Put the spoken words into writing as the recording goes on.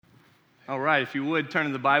All right, if you would, turn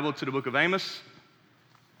in the Bible to the book of Amos,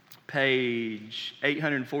 page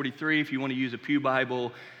 843, if you want to use a pew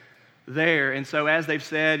Bible there. And so as they've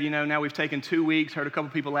said, now we've taken 2 weeks, heard a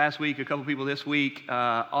couple people last week, a couple people this week.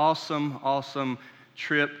 Awesome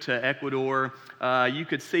trip to Ecuador. You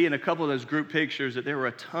could see in a couple of those group pictures that there were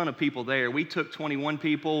a ton of people there. We took 21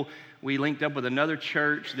 people. We linked up with another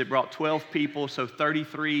church that brought 12 people, so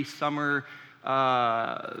 33 summer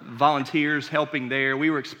volunteers helping there.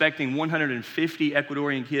 We were expecting 150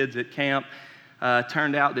 Ecuadorian kids at camp.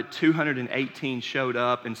 Turned out that 218 showed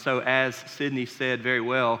up, and so as Sydney said very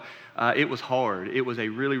well, it was hard. It was a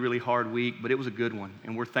really hard week, but it was a good one,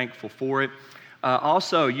 and we're thankful for it.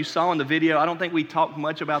 Also, you saw in the video, I don't think we talked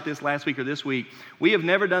much about this last week or this week. We have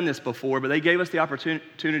never done this before, but they gave us the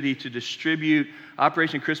opportunity to distribute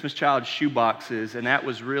Operation Christmas Child shoe boxes, and that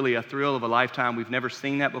was really a thrill of a lifetime. We've never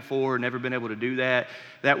seen that before, never been able to do that.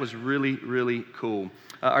 That was really cool.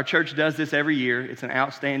 Our church does this every year. It's an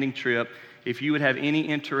outstanding trip. If you would have any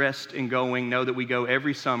interest in going, know that we go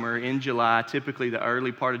every summer in July, typically the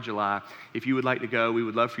early part of July. If you would like to go, we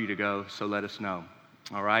would love for you to go, so let us know.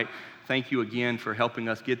 All right? Thank you again for helping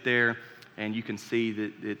us get there, and you can see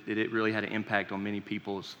that it really had an impact on many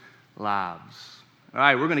people's lives. All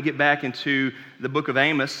right, we're going to get back into the book of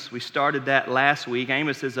Amos. We started that last week.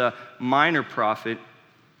 Amos is a minor prophet.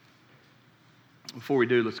 Before we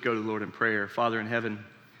do, let's go to the Lord in prayer. Father in heaven,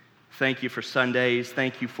 thank you for Sundays.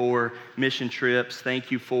 Thank you for mission trips.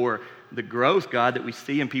 Thank you for the growth, God, that we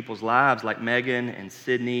see in people's lives like Megan and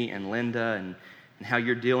Sydney and Linda and how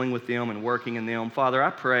you're dealing with them and working in them. Father,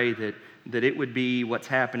 I pray that it would be what's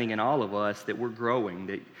happening in all of us, that we're growing,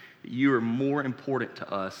 that you are more important to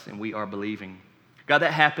us and we are believing. God,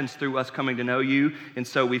 that happens through us coming to know you, and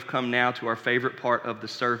so we've come now to our favorite part of the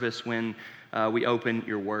service when we open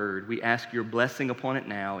your word. We ask your blessing upon it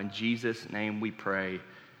now. In Jesus' name we pray.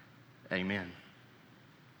 Amen.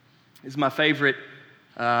 This is my favorite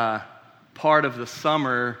part of the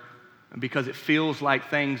summer because it feels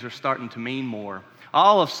like things are starting to mean more.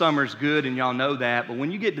 All of summer's good, and y'all know that, but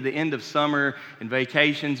when you get to the end of summer and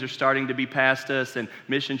vacations are starting to be past us and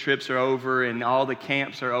mission trips are over and all the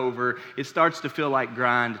camps are over, it starts to feel like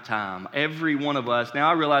grind time. Every one of us, now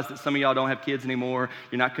I realize that some of y'all don't have kids anymore,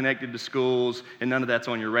 you're not connected to schools, and none of that's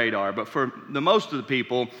on your radar, but for the most of the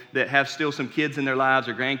people that have still some kids in their lives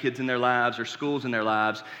or grandkids in their lives or schools in their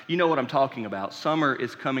lives, you know what I'm talking about. Summer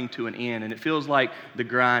is coming to an end, and it feels like the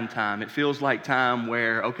grind time. It feels like time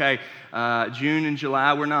where, June and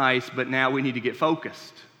July were nice, but now we need to get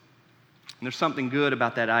focused. And there's something good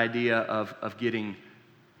about that idea of getting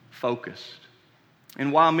focused.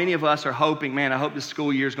 And while many of us are hoping, man, I hope this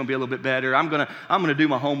school year is going to be a little bit better. I'm going to do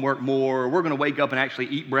my homework more. We're going to wake up and actually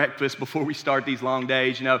eat breakfast before we start these long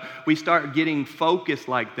days. We start getting focused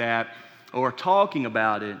like that or talking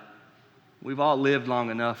about it. We've all lived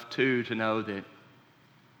long enough, too, to know that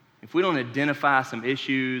if we don't identify some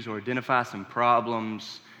issues or identify some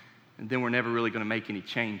problems, then we're never really going to make any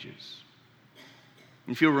changes.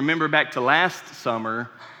 If you'll remember back to last summer,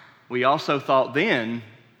 we also thought then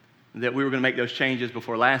that we were going to make those changes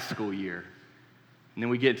before last school year. And then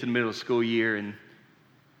we get to the middle of the school year and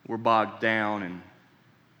we're bogged down and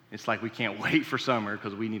it's like we can't wait for summer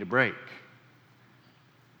because we need a break.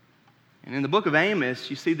 And in the book of Amos,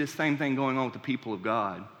 you see this same thing going on with the people of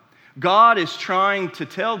God. God is trying to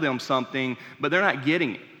tell them something, but they're not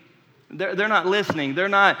getting it. They're not listening. They're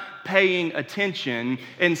not paying attention.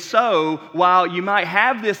 And so, while you might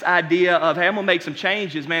have this idea of, hey, I'm going to make some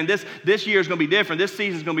changes, man, this year is going to be different. This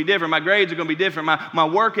season is going to be different. My grades are going to be different. My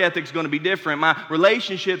work ethic is going to be different. My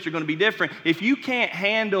relationships are going to be different. If you can't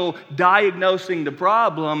handle diagnosing the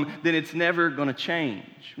problem, then it's never going to change.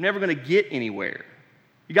 You're never going to get anywhere.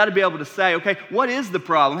 You got to be able to say, okay, what is the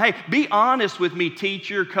problem? Hey, be honest with me,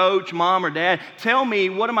 teacher, coach, mom, or dad. Tell me,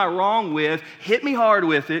 what am I wrong with? Hit me hard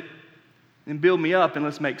with it. And build me up and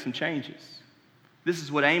let's make some changes. This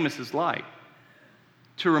is what Amos is like.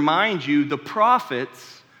 To remind you, the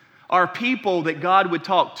prophets are people that God would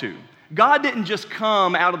talk to. God didn't just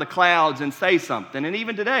come out of the clouds and say something. And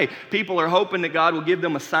even today, people are hoping that God will give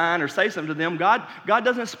them a sign or say something to them. God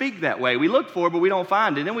doesn't speak that way. We look for it, but we don't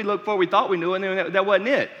find it. Then we look for it, we thought we knew it, and then that wasn't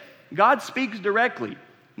it. God speaks directly.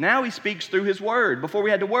 Now he speaks through his word. Before we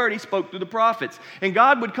had the word, he spoke through the prophets. And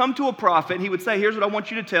God would come to a prophet, and he would say, here's what I want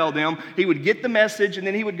you to tell them. He would get the message, and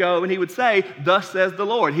then he would go, and he would say, thus says the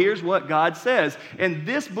Lord. Here's what God says. And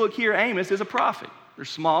this book here, Amos, is a prophet. They're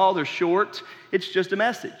small, they're short. It's just a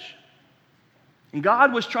message. And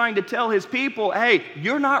God was trying to tell his people, hey,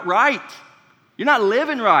 you're not right. You're not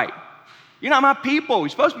living right. You're not my people. You're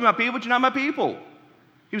supposed to be my people, but you're not my people.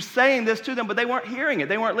 He was saying this to them, but they weren't hearing it.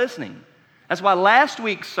 They weren't listening. That's why last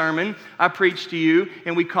week's sermon I preached to you,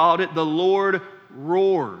 and we called it The Lord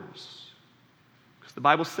Roars. Because the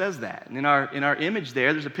Bible says that. And in our image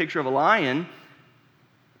there's a picture of a lion,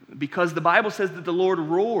 because the Bible says that the Lord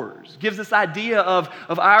roars. Gives this idea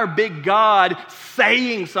of our big God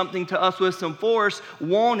saying something to us with some force,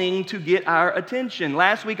 wanting to get our attention.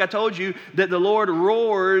 Last week I told you that the Lord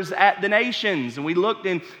roars at the nations. And we looked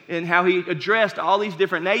in how he addressed all these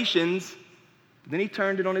different nations. Then he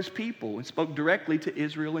turned it on his people and spoke directly to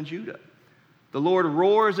Israel and Judah. The Lord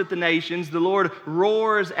roars at the nations. The Lord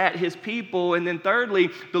roars at his people. And then thirdly,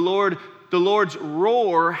 the Lord's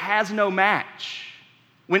roar has no match.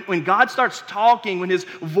 When God starts talking, when his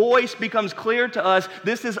voice becomes clear to us,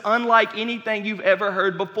 this is unlike anything you've ever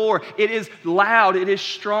heard before. It is loud, it is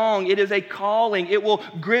strong, it is a calling, it will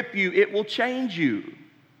grip you, it will change you.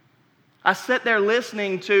 I sat there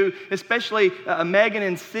listening to especially Megan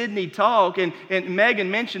and Sydney talk, and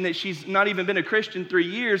Megan mentioned that she's not even been a Christian 3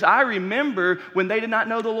 years. I remember when they did not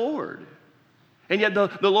know the Lord. And yet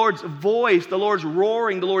the Lord's voice, the Lord's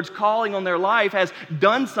roaring, the Lord's calling on their life has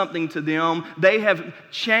done something to them. They have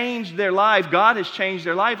changed their life. God has changed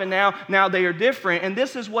their life, and now they are different. And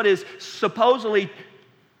this is what is supposedly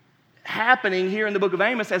happening here in the book of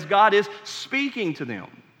Amos as God is speaking to them.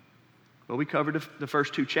 Well, we covered the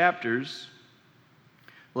first 2 chapters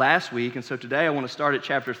last week, and so today I want to start at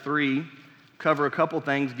chapter 3, cover a couple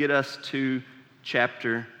things, get us to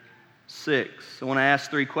chapter 6. I want to ask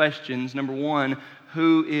 3 questions. Number 1,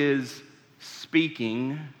 who is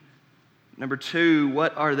speaking? Number 2,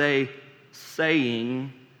 what are they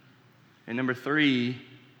saying? And number 3,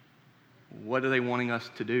 what are they wanting us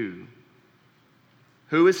to do?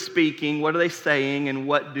 Who is speaking? What are they saying? And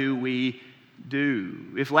what do we do?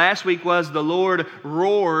 If last week was the Lord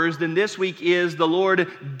roars, then this week is the Lord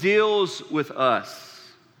deals with us.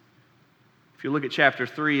 If you look at chapter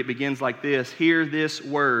 3, it begins like this: hear this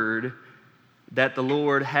word that the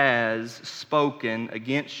Lord has spoken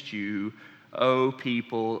against you, O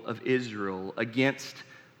people of Israel, against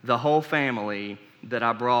the whole family that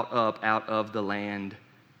I brought up out of the land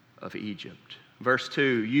of Egypt. Verse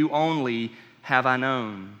 2, you only have I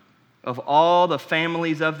known of all the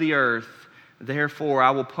families of the earth, therefore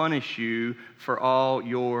I will punish you for all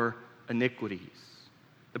your iniquities.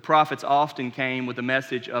 The prophets often came with a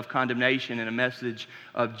message of condemnation and a message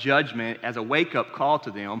of judgment as a wake-up call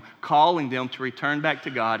to them, calling them to return back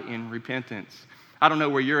to God in repentance. I don't know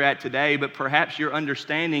where you're at today, but perhaps you're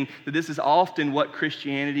understanding that this is often what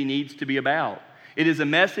Christianity needs to be about. It is a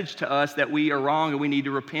message to us that we are wrong and we need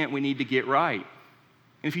to repent, we need to get right.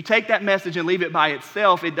 And if you take that message and leave it by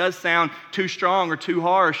itself, it does sound too strong or too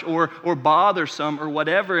harsh or bothersome or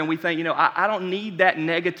whatever. And we think, I don't need that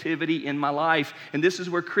negativity in my life. And this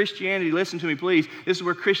is where Christianity, listen to me please, this is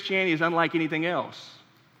where Christianity is unlike anything else.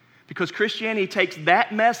 Because Christianity takes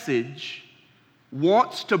that message,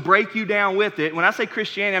 wants to break you down with it. When I say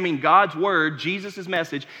Christianity, I mean God's word, Jesus'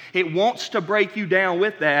 message. It wants to break you down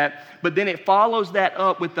with that, but then it follows that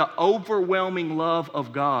up with the overwhelming love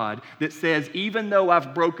of God that says, even though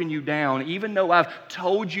I've broken you down, even though I've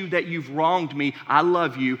told you that you've wronged me, I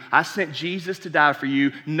love you. I sent Jesus to die for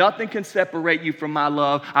you. Nothing can separate you from my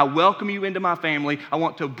love. I welcome you into my family. I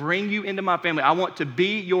want to bring you into my family. I want to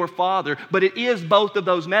be your father. But it is both of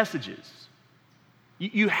those messages.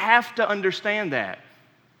 You have to understand that.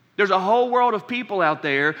 There's a whole world of people out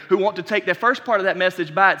there who want to take the first part of that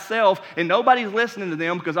message by itself, and nobody's listening to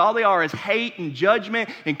them because all they are is hate and judgment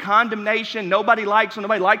and condemnation. Nobody likes them,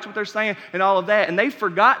 nobody likes what they're saying and all of that. And they've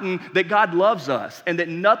forgotten that God loves us and that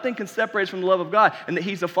nothing can separate us from the love of God and that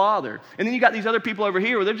He's a Father. And then you got these other people over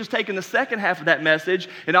here where they're just taking the second half of that message,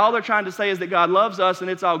 and all they're trying to say is that God loves us and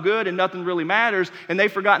it's all good and nothing really matters, and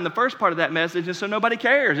they've forgotten the first part of that message, and so nobody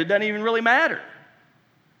cares. It doesn't even really matter.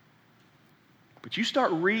 But you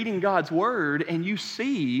start reading God's word and you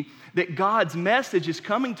see that God's message is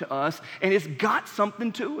coming to us and it's got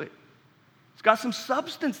something to it. It's got some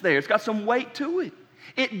substance there. It's got some weight to it.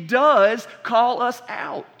 It does call us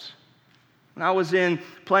out. When I was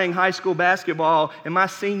playing high school basketball in my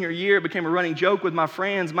senior year, it became a running joke with my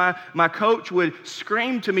friends. My coach would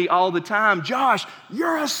scream to me all the time, "Josh,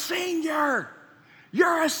 you're a senior.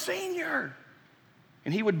 You're a senior."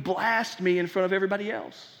 And he would blast me in front of everybody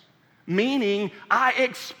else. Meaning, I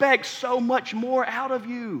expect so much more out of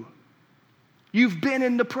you. You've been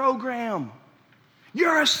in the program.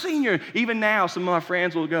 You're a senior. Even now, some of my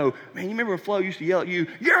friends will go, "Man, you remember when Flo used to yell at you,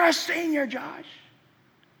 'You're a senior, Josh.'"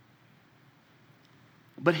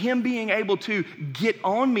 But him being able to get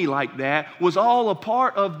on me like that was all a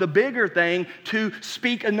part of the bigger thing to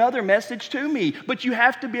speak another message to me. But you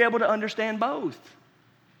have to be able to understand both.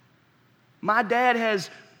 My dad has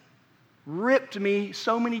ripped me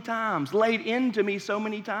so many times, laid into me so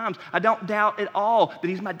many times. I don't doubt at all that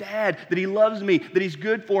He's my dad, that He loves me, that He's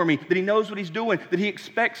good for me, that He knows what He's doing, that He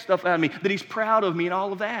expects stuff out of me, that He's proud of me and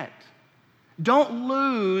all of that. Don't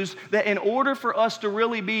lose that in order for us to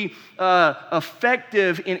really be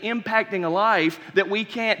effective in impacting a life, that we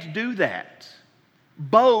can't do that.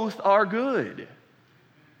 Both are good.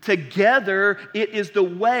 Together, it is the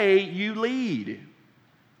way you lead.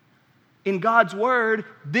 In God's Word,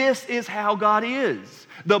 this is how God is.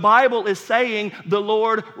 The Bible is saying the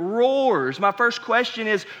Lord roars. My first question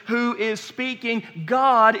is, who is speaking?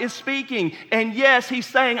 God is speaking. And yes, He's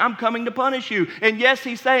saying, I'm coming to punish you. And yes,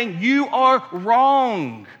 He's saying, you are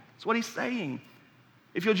wrong. That's what He's saying.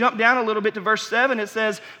 If you'll jump down a little bit to verse 7, it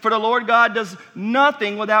says, for the Lord God does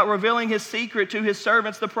nothing without revealing His secret to His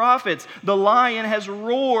servants, the prophets. The lion has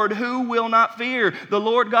roared, who will not fear? The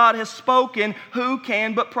Lord God has spoken, who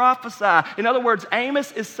can but prophesy? In other words,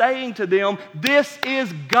 Amos is saying to them, this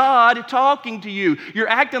is God talking to you. You're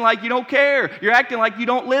acting like you don't care. You're acting like you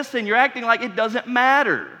don't listen. You're acting like it doesn't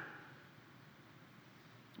matter.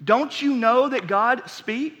 Don't you know that God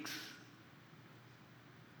speaks?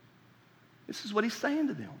 This is what He's saying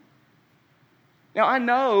to them. Now, I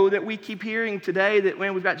know that we keep hearing today that,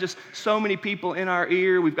 man, we've got just so many people in our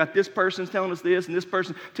ear. We've got this person telling us this and this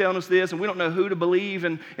person telling us this, and we don't know who to believe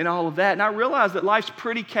and all of that. And I realize that life's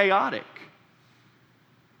pretty chaotic.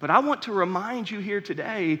 But I want to remind you here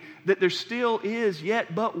today that there still is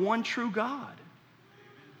yet but one true God.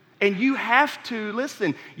 And you have to,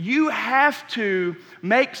 listen, you have to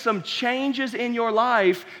make some changes in your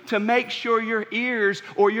life to make sure your ears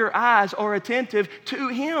or your eyes are attentive to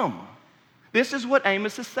Him. This is what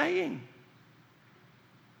Amos is saying.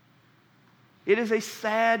 It is a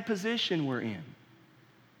sad position we're in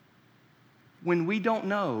when we don't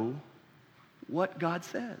know what God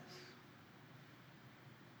says.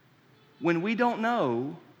 When we don't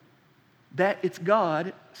know that it's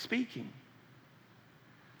God speaking.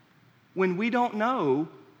 When we don't know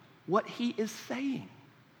what He is saying.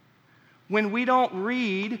 When we don't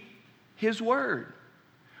read His Word.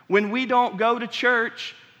 When we don't go to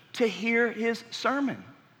church to hear His sermon.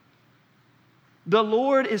 The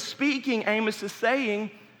Lord is speaking, Amos is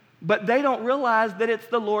saying, but they don't realize that it's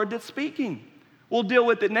the Lord that's speaking. We'll deal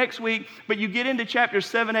with it next week, but you get into chapters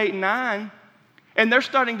 7, 8, and 9, and they're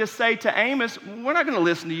starting to say to Amos, we're not going to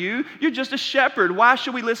listen to you. You're just a shepherd. Why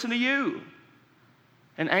should we listen to you?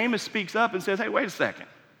 And Amos speaks up and says, hey, wait a second.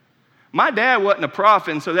 My dad wasn't a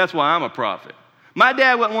prophet, and so that's why I'm a prophet. My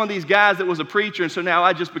dad wasn't one of these guys that was a preacher, and so now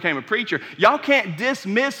I just became a preacher. Y'all can't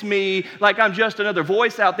dismiss me like I'm just another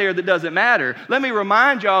voice out there that doesn't matter. Let me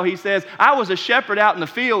remind y'all, he says, I was a shepherd out in the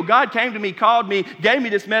field. God came to me, called me, gave me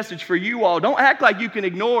this message for you all. Don't act like you can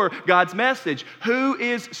ignore God's message. Who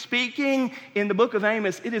is speaking in the book of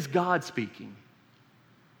Amos? It is God speaking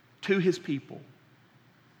to His people.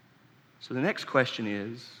 So the next question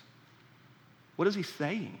is, what is He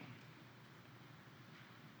saying?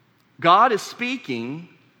 God is speaking,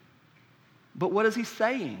 but what is He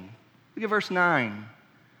saying? Look at verse 9.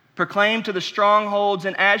 Proclaim to the strongholds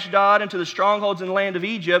in Ashdod and to the strongholds in the land of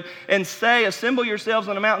Egypt, and say, assemble yourselves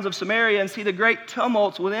on the mountains of Samaria and see the great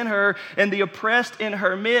tumults within her and the oppressed in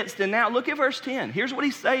her midst. And now look at verse 10. Here's what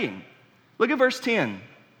He's saying. Look at verse 10.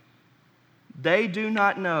 They do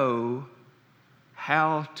not know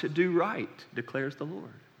how to do right, declares the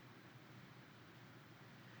Lord.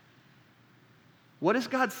 What is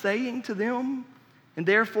God saying to them? And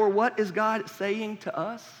therefore, what is God saying to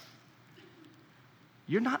us?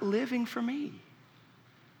 You're not living for me.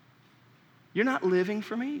 You're not living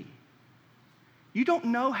for me. You don't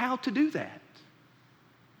know how to do that.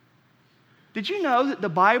 Did you know that the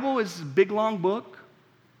Bible is a big, long book?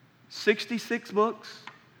 66 books,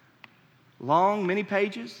 long, many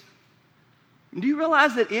pages. Do you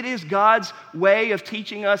realize that it is God's way of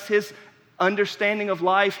teaching us His understanding of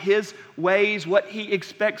life, His ways, what He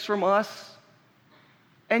expects from us?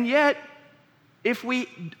 And yet, if we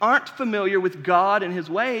aren't familiar with God and His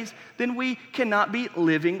ways, then we cannot be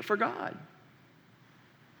living for God.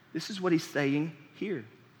 This is what He's saying here.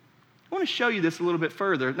 I want to show you this a little bit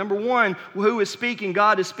further. Number one, who is speaking?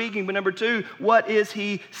 God is speaking. But number two, what is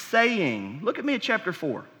He saying? Look at me at chapter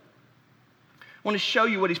 4. I want to show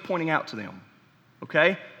you what He's pointing out to them.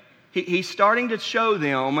 Okay? He's starting to show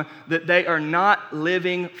them that they are not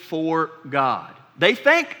living for God. They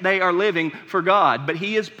think they are living for God, but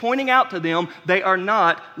He is pointing out to them they are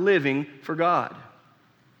not living for God.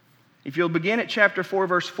 If you'll begin at chapter 4,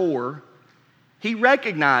 verse 4, He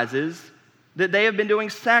recognizes that they have been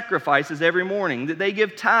doing sacrifices every morning, that they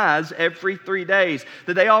give tithes every 3 days,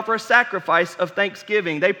 that they offer a sacrifice of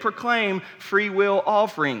thanksgiving. They proclaim free will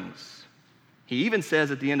offerings. He even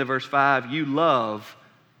says at the end of verse 5, you love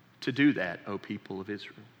to do that, O people of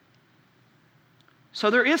Israel. So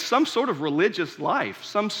there is some sort of religious life,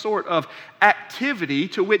 some sort of activity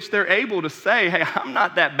to which they're able to say, hey, I'm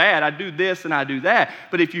not that bad. I do this and I do that.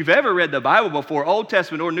 But if you've ever read the Bible before, Old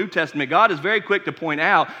Testament or New Testament, God is very quick to point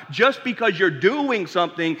out, just because you're doing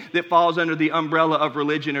something that falls under the umbrella of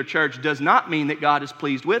religion or church does not mean that God is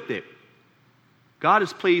pleased with it. God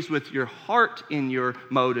is pleased with your heart in your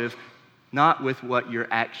motive, not with what your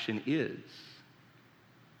action is.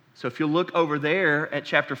 So if you look over there at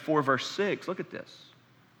chapter 4, verse 6, look at this.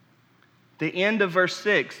 The end of verse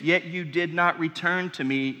 6, yet you did not return to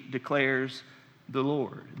me, declares the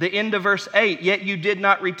Lord. The end of verse 8, yet you did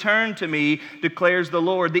not return to me, declares the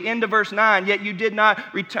Lord. The end of verse 9, yet you did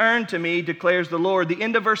not return to me, declares the Lord. The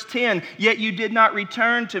end of verse 10, yet you did not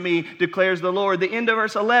return to me, declares the Lord. The end of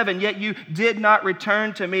verse 11, yet you did not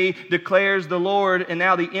return to me, declares the Lord. And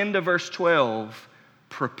now the end of verse 12,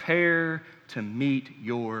 prepare to meet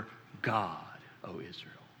your God, O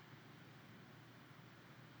Israel.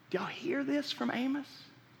 Do y'all hear this from Amos?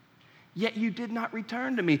 Yet you did not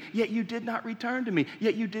return to me. Yet you did not return to me.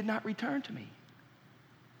 Yet you did not return to me.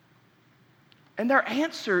 And their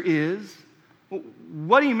answer is,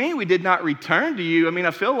 what do you mean we did not return to you? I mean,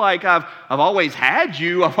 I feel like I've always had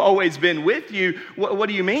you. I've always been with you. What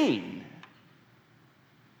do you mean?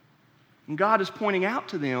 And God is pointing out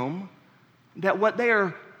to them that what they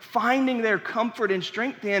are finding their comfort and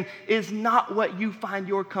strength in is not what you find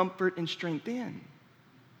your comfort and strength in.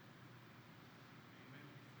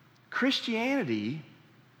 Christianity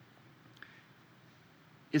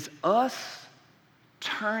is us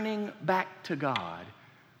turning back to God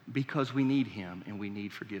because we need Him and we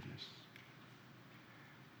need forgiveness.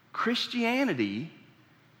 Christianity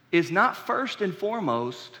is not first and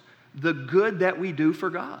foremost the good that we do for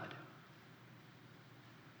God.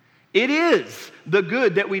 It is the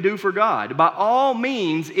good that we do for God. By all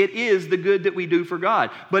means, it is the good that we do for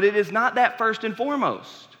God. But it is not that first and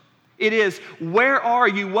foremost. It is, where are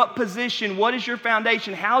you? What position? What is your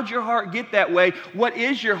foundation? How'd your heart get that way? What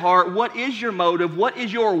is your heart? What is your motive? What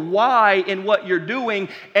is your why in what you're doing?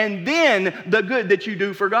 And then the good that you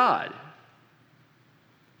do for God.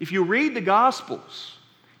 If you read the Gospels,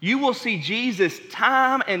 you will see Jesus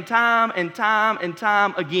time and time and time and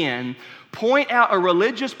time again point out a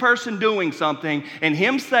religious person doing something and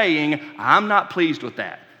him saying, I'm not pleased with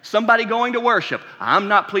that. Somebody going to worship, I'm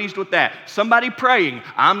not pleased with that. Somebody praying,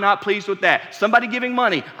 I'm not pleased with that. Somebody giving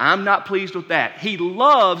money, I'm not pleased with that. He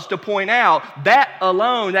loves to point out that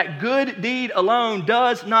alone, that good deed alone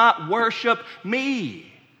does not worship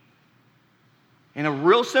me. And a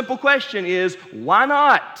real simple question is, why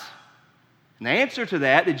not? And the answer to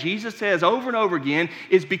that Jesus says over and over again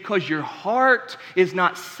is because your heart is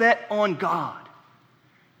not set on God.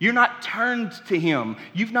 You're not turned to Him.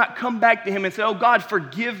 You've not come back to Him and said, oh, God,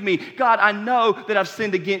 forgive me. God, I know that I've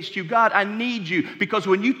sinned against you. God, I need you. Because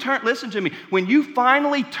when you turn, listen to me, when you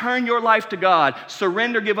finally turn your life to God,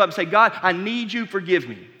 surrender, give up, and say, God, I need you, forgive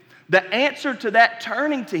me. The answer to that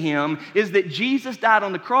turning to Him is that Jesus died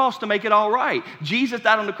on the cross to make it all right. Jesus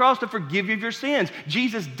died on the cross to forgive you of your sins.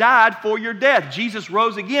 Jesus died for your death. Jesus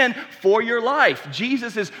rose again for your life.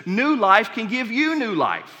 Jesus' new life can give you new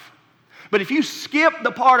life. But if you skip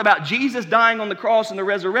the part about Jesus dying on the cross and the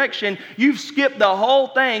resurrection, you've skipped the whole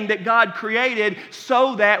thing that God created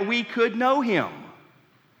so that we could know Him.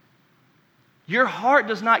 Your heart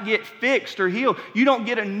does not get fixed or healed. You don't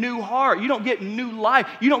get a new heart. You don't get new life.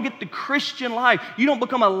 You don't get the Christian life. You don't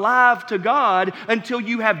become alive to God until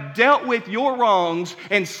you have dealt with your wrongs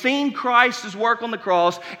and seen Christ's work on the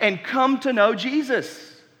cross and come to know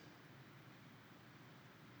Jesus.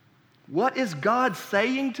 What is God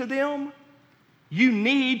saying to them? You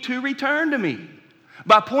need to return to me.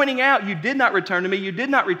 By pointing out, you did not return to me, you did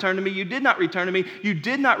not return to me, you did not return to me, you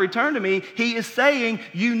did not return to me, He is saying,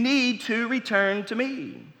 you need to return to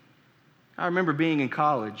me. I remember being in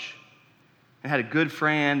college. I had a good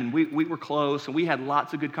friend, and we were close, and we had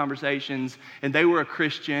lots of good conversations, and they were a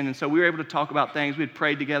Christian, and so we were able to talk about things. We had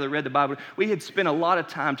prayed together, read the Bible. We had spent a lot of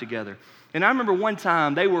time together. And I remember one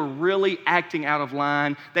time they were really acting out of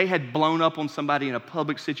line. They had blown up on somebody in a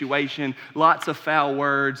public situation, lots of foul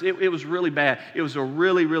words. It was really bad. It was a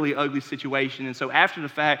really, really ugly situation. And so after the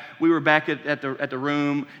fact, we were back at the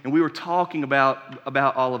room, and we were talking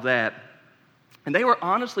about all of that. And they were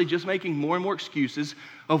honestly just making more and more excuses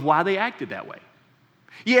of why they acted that way.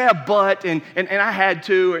 Yeah, but, and I had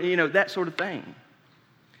to, or, that sort of thing.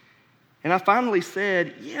 And I finally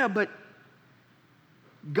said, yeah, but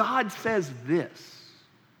God says this.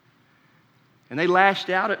 And they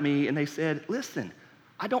lashed out at me and they said, listen,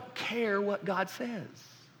 I don't care what God says.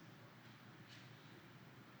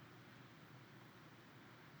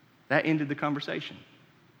 That ended the conversation.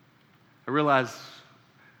 I realized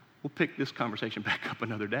we'll pick this conversation back up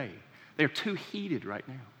another day. They're too heated right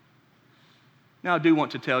now. Now, I do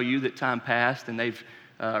want to tell you that time passed and they've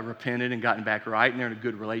repented and gotten back right, and they're in a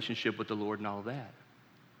good relationship with the Lord and all of that.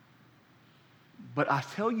 But I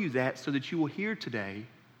tell you that so that you will hear today,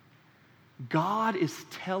 God is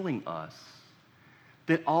telling us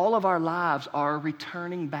that all of our lives are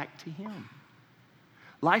returning back to Him.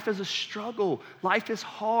 Life is a struggle. Life is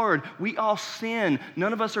hard. We all sin.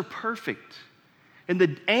 None of us are perfect. And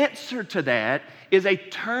the answer to that is a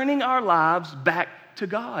turning our lives back to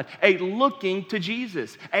God, a looking to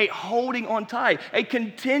Jesus, a holding on tight, a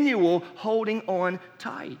continual holding on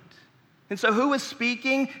tight. And so who is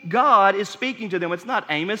speaking? God is speaking to them. It's not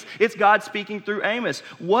Amos. It's God speaking through Amos.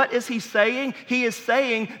 What is he saying? He is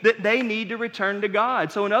saying that they need to return to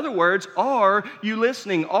God. So in other words, are you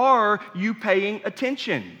listening? Are you paying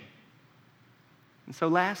attention? And so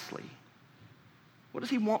lastly, what does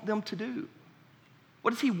he want them to do?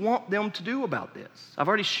 What does he want them to do about this? I've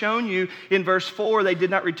already shown you in verse 4, they did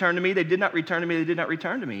not return to me, they did not return to me, they did not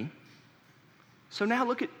return to me. So now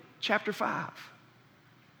look at chapter 5.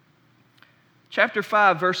 Chapter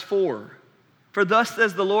 5, verse 4. For thus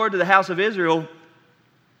says the Lord to the house of Israel,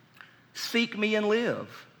 seek me and live.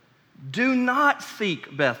 Do not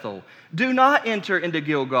seek Bethel. Do not enter into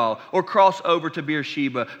Gilgal or cross over to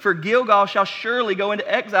Beersheba. For Gilgal shall surely go into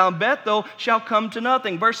exile, and Bethel shall come to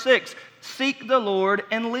nothing. Verse 6, seek the Lord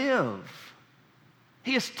and live.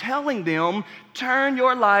 He is telling them, turn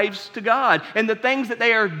your lives to God. And the things that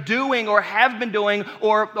they are doing or have been doing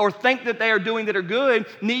or think that they are doing that are good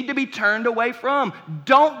need to be turned away from.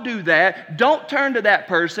 Don't do that. Don't turn to that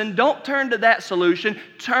person. Don't turn to that solution.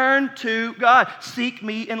 Turn to God. Seek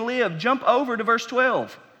me and live. Jump over to verse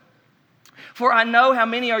 12. For I know how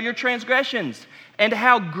many are your transgressions and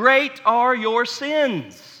how great are your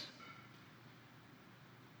sins.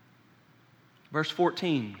 Verse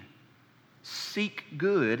 14. Seek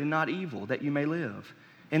good and not evil, that you may live.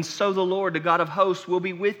 And so the Lord, the God of hosts, will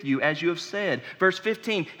be with you, as you have said. Verse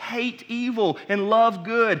 15, hate evil and love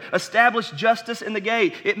good. Establish justice in the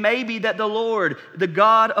gate. It may be that the Lord, the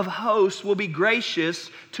God of hosts, will be gracious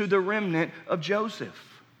to the remnant of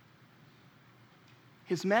Joseph.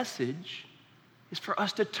 His message is for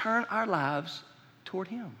us to turn our lives toward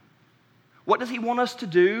Him. What does He want us to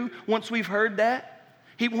do once we've heard that?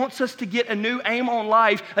 He wants us to get a new aim on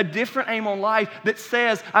life, a different aim on life that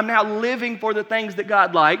says, I'm now living for the things that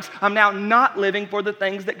God likes. I'm now not living for the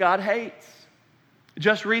things that God hates.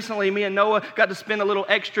 Just recently, me and Noah got to spend a little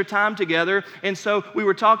extra time together, and so we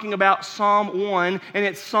were talking about Psalm 1, and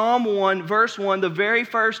it's Psalm 1, verse 1, the very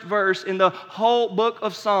first verse in the whole book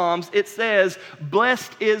of Psalms. It says,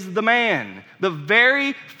 blessed is the man. The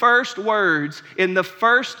very first words in the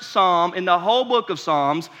first psalm, in the whole book of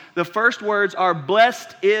Psalms, the first words are,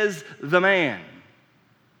 blessed is the man.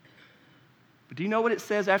 But do you know what it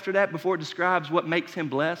says after that before it describes what makes him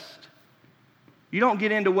blessed? You don't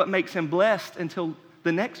get into what makes him blessed until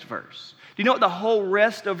the next verse. Do you know what the whole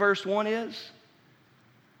rest of verse 1 is?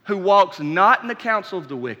 Who walks not in the counsel of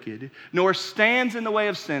the wicked, nor stands in the way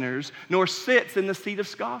of sinners, nor sits in the seat of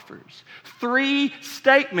scoffers. 3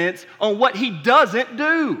 statements on what he doesn't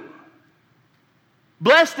do.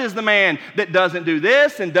 Blessed is the man that doesn't do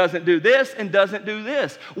this and doesn't do this and doesn't do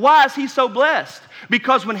this. Why is he so blessed?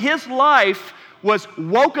 Because when his life was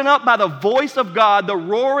woken up by the voice of God, the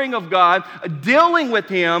roaring of God, dealing with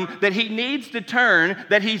him that he needs to turn,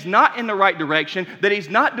 that he's not in the right direction, that he's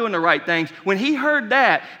not doing the right things. When he heard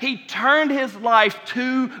that, he turned his life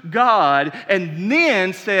to God and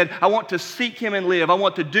then said, I want to seek him and live. I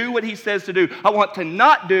want to do what he says to do. I want to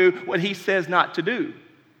not do what he says not to do.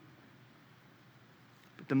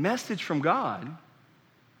 But the message from God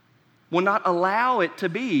will not allow it to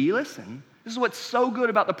be, listen, this is what's so good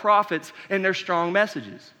about the prophets and their strong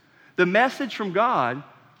messages. The message from God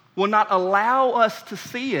will not allow us to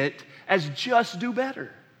see it as just do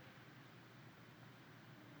better.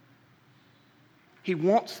 He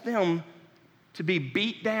wants them to be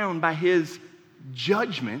beat down by His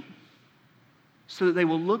judgment so that they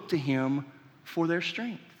will look to Him for their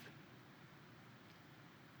strength.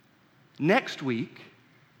 Next week,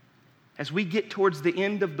 as we get towards the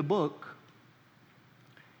end of the book,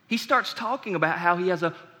 he starts talking about how he has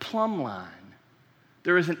a plumb line.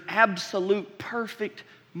 There is an absolute perfect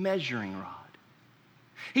measuring rod.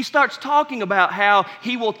 He starts talking about how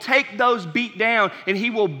he will take those beat down and he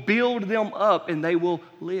will build them up and they will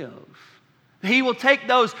live. He will take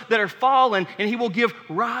those that are fallen and he will give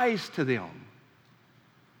rise to them.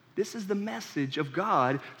 This is the message of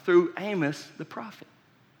God through Amos the prophet.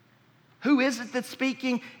 Who is it that's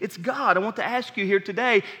speaking? It's God. I want to ask you here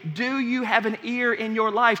today, do you have an ear in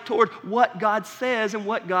your life toward what God says and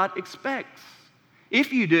what God expects?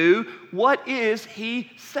 If you do, what is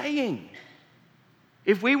He saying?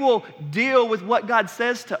 If we will deal with what God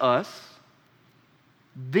says to us,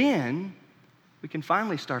 then we can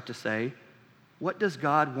finally start to say, what does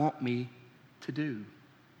God want me to do?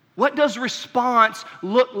 What does response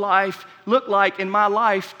look like in my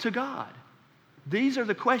life to God? These are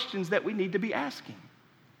the questions that we need to be asking.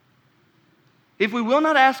 If we will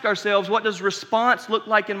not ask ourselves, what does response look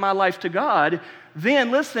like in my life to God, then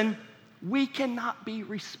listen, we cannot be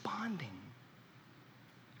responding.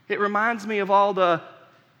 It reminds me of all the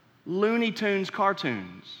Looney Tunes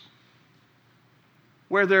cartoons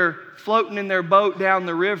where they're floating in their boat down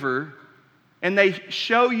the river and they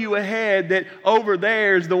show you ahead that over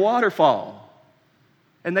there is the waterfall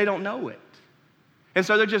and they don't know it. And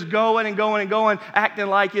so they're just going and going and going, acting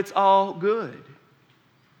like it's all good.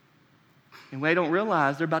 And they don't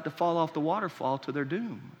realize they're about to fall off the waterfall to their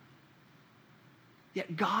doom.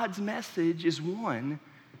 Yet God's message is one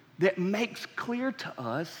that makes clear to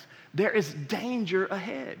us there is danger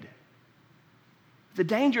ahead. The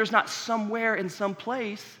danger is not somewhere in some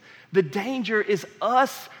place. The danger is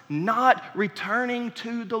us not returning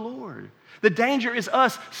to the Lord. The danger is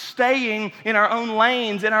us staying in our own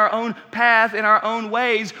lanes, in our own path, in our own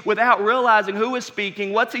ways without realizing who is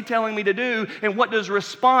speaking, what's He telling me to do, and what does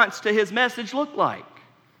response to His message look like.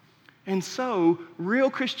 And so, real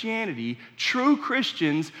Christianity, true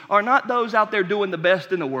Christians, are not those out there doing the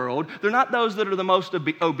best in the world. They're not those that are the most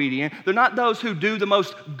obedient. They're not those who do the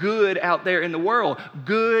most good out there in the world.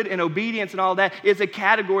 Good and obedience and all that is a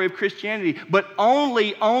category of Christianity, but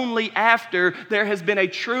only after there has been a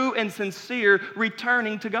true and sincere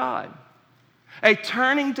returning to God. A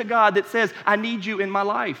turning to God that says, I need you in my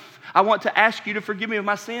life. I want to ask you to forgive me of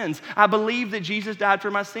my sins. I believe that Jesus died for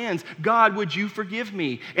my sins. God, would you forgive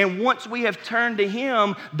me? And once we have turned to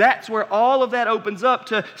Him, that's where all of that opens up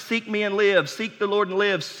to seek me and live. Seek the Lord and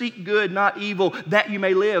live. Seek good, not evil, that you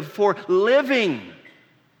may live. For living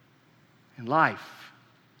and life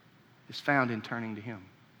is found in turning to Him.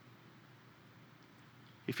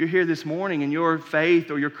 If you're here this morning and your faith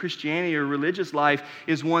or your Christianity or religious life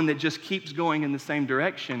is one that just keeps going in the same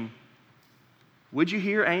direction, would you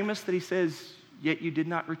hear Amos that he says, yet you did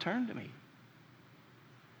not return to me?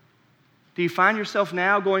 Do you find yourself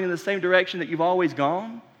now going in the same direction that you've always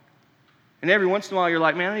gone? And every once in a while you're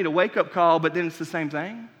like, man, I need a wake-up call, but then it's the same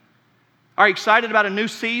thing? Are you excited about a new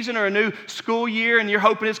season or a new school year and you're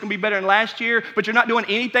hoping it's going to be better than last year, but you're not doing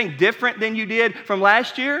anything different than you did from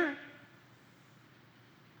last year?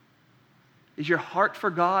 Is your heart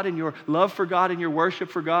for God and your love for God and your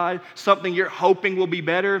worship for God something you're hoping will be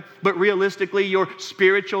better, but realistically your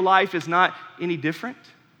spiritual life is not any different?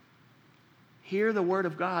 Hear the word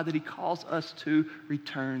of God that He calls us to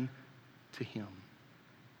return to Him.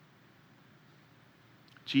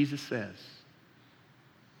 Jesus says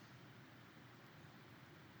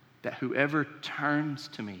that whoever turns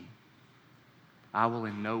to me, I will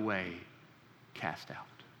in no way cast out.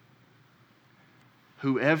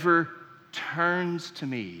 Whoever turns to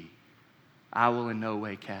me, I will in no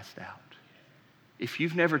way cast out. If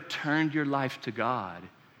you've never turned your life to God,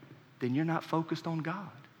 then you're not focused on God.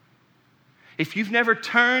 If you've never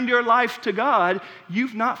turned your life to God, you're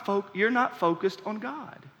not focused on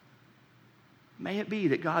God. May it be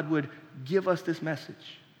that God would give us this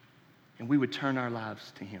message and we would turn our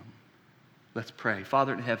lives to Him. Let's pray.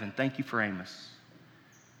 Father in heaven, thank you for Amos.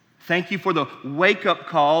 Thank you for the wake-up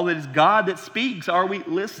call that is God that speaks. Are we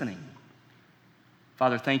listening?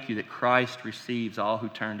 Father, thank you that Christ receives all who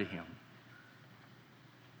turn to Him.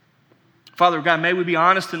 Father God, may we be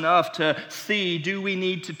honest enough to see, do we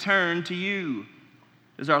need to turn to you?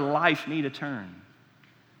 Does our life need a turn?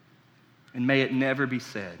 And may it never be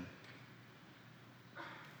said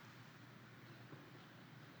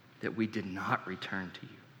that we did not return to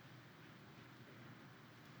you.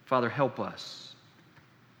 Father, help us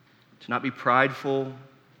to not be prideful,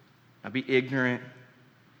 not be ignorant,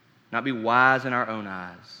 not be wise in our own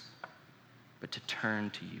eyes, but to turn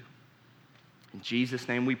to you. In Jesus'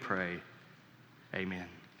 name we pray, amen.